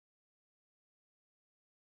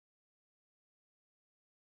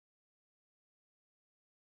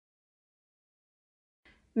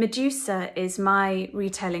Medusa is my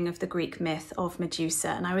retelling of the Greek myth of Medusa,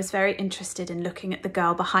 and I was very interested in looking at the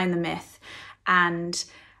girl behind the myth and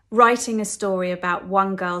writing a story about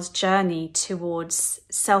one girl's journey towards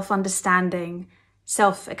self-understanding,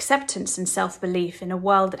 self-acceptance and self-belief in a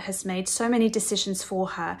world that has made so many decisions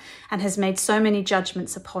for her and has made so many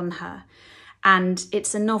judgments upon her. And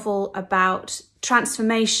it's a novel about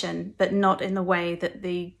transformation, but not in the way that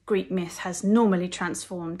the Greek myth has normally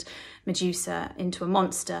transformed Medusa into a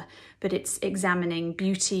monster, but it's examining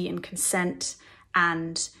beauty and consent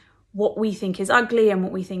and what we think is ugly and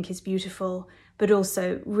what we think is beautiful, but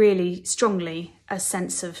also really strongly a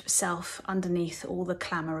sense of self underneath all the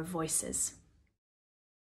clamour of voices.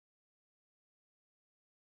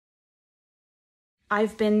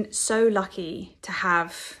 I've been so lucky to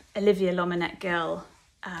have Olivia Lomenech Gill,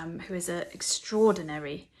 who is an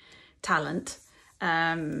extraordinary talent,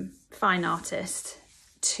 fine artist,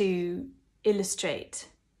 to illustrate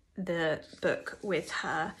the book with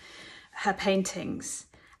her paintings.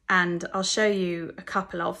 And I'll show you a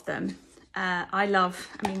couple of them.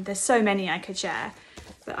 There's so many I could share,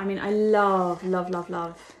 but I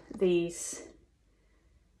love these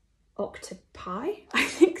octopi, I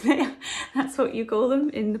think that's what you call them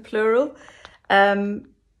in the plural.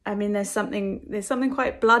 There's something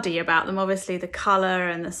quite bloody about them, obviously the colour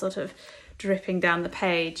and the sort of dripping down the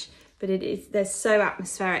page, but they're so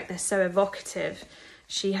atmospheric, they're so evocative.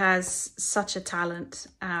 She has such a talent.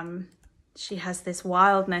 She has this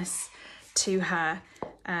wildness to her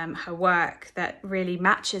work that really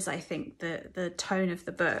matches, I think, the tone of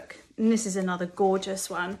the book. And this is another gorgeous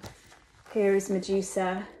one. Here is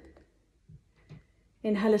Medusa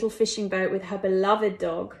in her little fishing boat with her beloved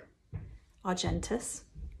dog, Argentus.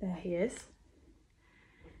 There he is.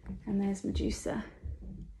 And there's Medusa.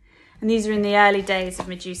 And these are in the early days of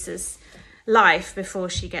Medusa's life before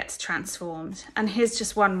she gets transformed. And here's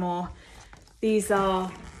just one more. These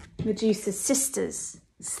are Medusa's sisters,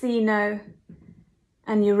 Stheno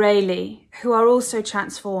and Euryale, who are also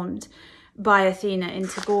transformed by Athena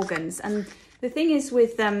into Gorgons. And the thing is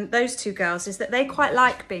with those two girls is that they quite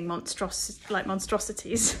like being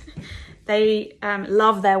monstrosities. They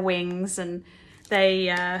love their wings, and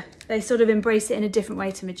they sort of embrace it in a different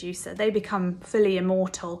way to Medusa. They become fully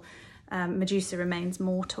immortal. Medusa remains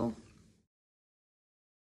mortal.